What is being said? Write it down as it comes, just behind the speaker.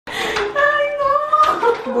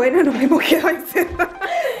Bueno, nos hemos quedado encerradas.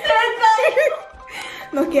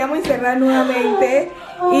 Nos quedamos encerradas nuevamente.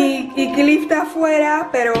 Y Cliff está afuera,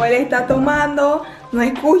 pero él está tomando. No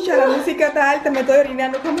escucha la música tal. Te me estoy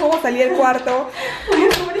orinando. ¿Cómo vamos a salir del cuarto? Oh my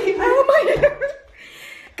God.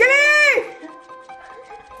 ¡Cliff!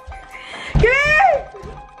 ¡Cliff!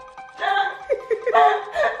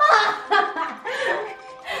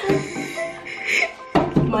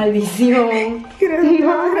 Maldición.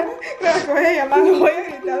 La coge de llamar, no voy a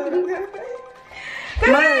gritar.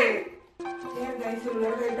 ¡Cliff! Mierda, el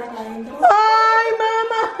celular que está acá adentro. ¡Ay,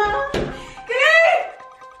 mamá! ¡Cliff!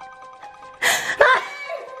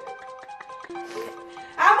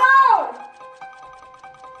 ¡Amor!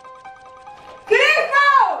 ¡Cliffo!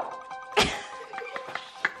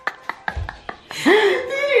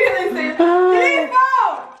 ¡Cliffo!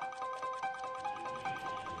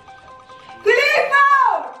 ¡Cliffo!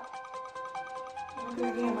 No creo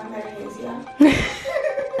que llamar a la iglesia.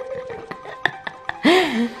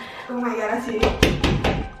 Oh my God, así.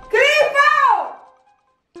 ¡Cliffo!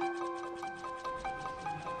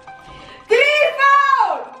 ¡Cliffo!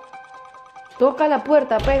 Toca la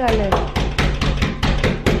puerta, pégale.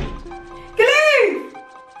 ¡Cliff!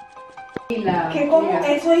 Que como Mira.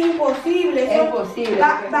 eso es imposible. Eso Es posible.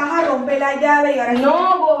 Vas a romper la llave y ahora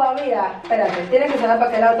No, boba, mira. Espérate, tienes que saber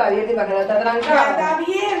para qué lado está abierta y para qué lado está ya está trancada.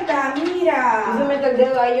 abierta, mira. Si se mete el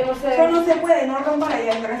dedo ahí, yo no sé. Eso no se puede, no rompa la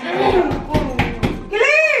llave.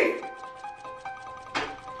 ¡Cliff!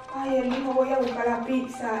 Ay, él dijo voy a buscar la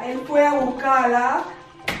pizza. Él fue a buscarla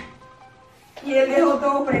y él dejó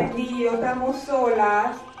todo prendido. Estamos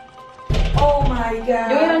solas. Oh my God.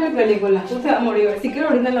 Yo voy a ver mi película. Tú te vas a morir. Si quiero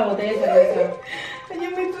orinar en la botella de cerveza. Yo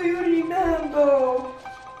me estoy orinando.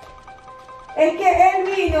 Es que él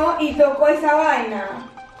vino y tocó esa vaina.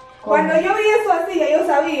 ¿Cómo? Cuando yo vi eso así, ya yo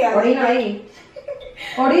sabía. Orina ahí.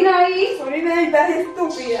 Orina ahí. Orina, estás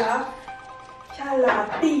estúpida.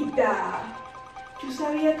 Chalatita. Yo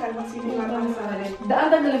sabía que algo así me iba a pasar.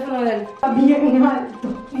 Anda el teléfono de él. Está bien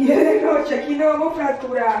alto. Y es de noche, aquí no vamos a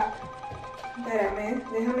fracturar. Espérame,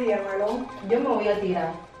 déjame llamarlo. Yo me voy a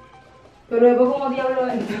tirar. Pero después como diablo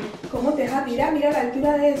entra. ¿Cómo te deja tirar? Mira la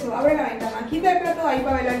altura de eso. Abre la ventana. Quita el plato ahí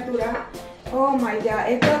para ver la altura. Oh my God,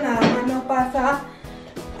 esto nada más nos pasa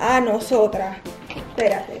a nosotras.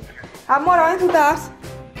 Espérate. Amor, ¿dónde tú estás?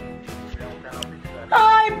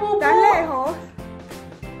 ¡Ay, pupu! ¿Estás lejos?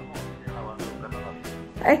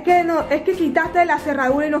 Es que quitaste la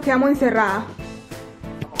cerradura y nos quedamos encerradas.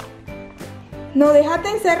 ¿Nos dejaste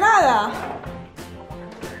encerrada?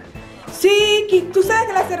 Sí, tú sabes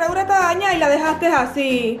que la cerradura está dañada y la dejaste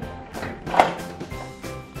así.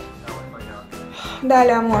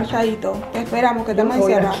 Dale, amor, chaito. Te esperamos que estemos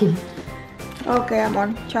encerrados. Ok, amor,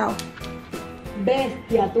 chao.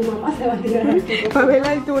 Bestia, tu mamá se va a tirar aquí. Para ver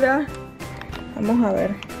la altura. Vamos a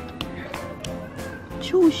ver.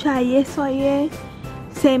 Chucha, y eso ahí es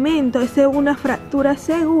cemento. Esa es una fractura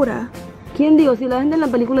segura. ¿Quién dijo? Si la gente en la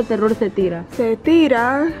película de terror se tira. Se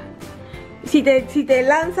tira. Si te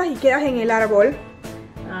lanzas y quedas en el árbol,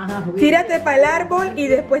 Ajá. tírate para el árbol y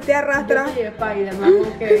después te arrastras. Yo soy Spider-Man,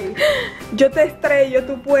 ok. Yo te estrello,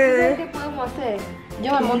 tú ¿Sabes puedes. qué podemos hacer?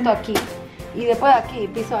 Yo me monto aquí. Y después de aquí,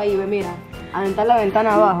 piso ahí, ve, mira. Aventar la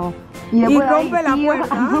ventana abajo. Y después de rompe ahí, la tío,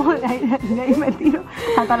 puerta. No, de ahí me tiro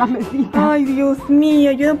hasta la mesita. Ay, Dios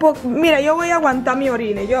mío, yo no puedo. Mira, yo voy a aguantar mi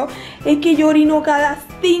orine. Es que yo orino cada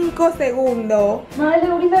 5 segundos.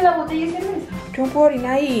 Madre, orina en la botella de cerveza. Yo puedo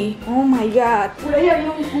orinar ahí. Oh my God. Por ahí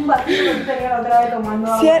había un batido que tenía la otra vez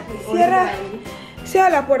tomando agua. Cierra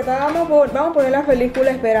la puerta. Vamos a poner la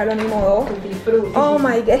película. Espéralo, ni modo. Oh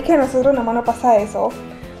my God. Es que a nosotros nomás nos pasa eso.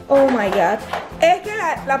 Oh my God. Es que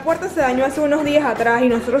la puerta se dañó hace unos días atrás y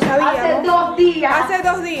nosotros sabíamos. Hace 2 días. Hace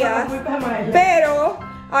 2 días. Pero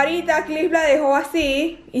ahorita Cliff la dejó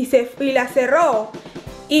así y la cerró.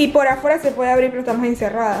 Y por afuera se puede abrir, pero estamos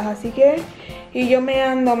encerradas. Así que. Y yo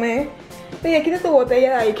meándome. Oye, quita tu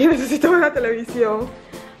botella de ahí que necesito ver la televisión.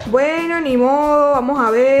 Bueno, ni modo. Vamos a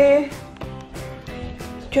ver.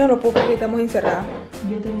 Yo no puedo porque estamos encerradas.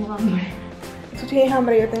 Yo tengo hambre. Tú tienes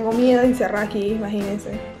hambre, yo tengo miedo de encerrar aquí,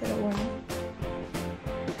 imagínense. Pero bueno.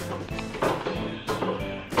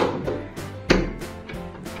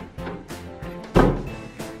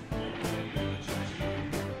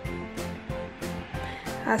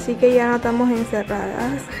 Así que ya no estamos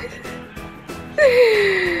encerradas.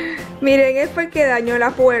 Miren, él fue el que dañó la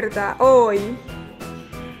puerta hoy.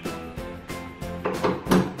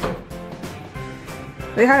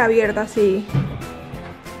 Déjala abierta así.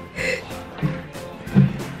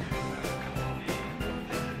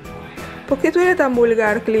 ¿Por qué tú eres tan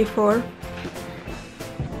vulgar, Clifford?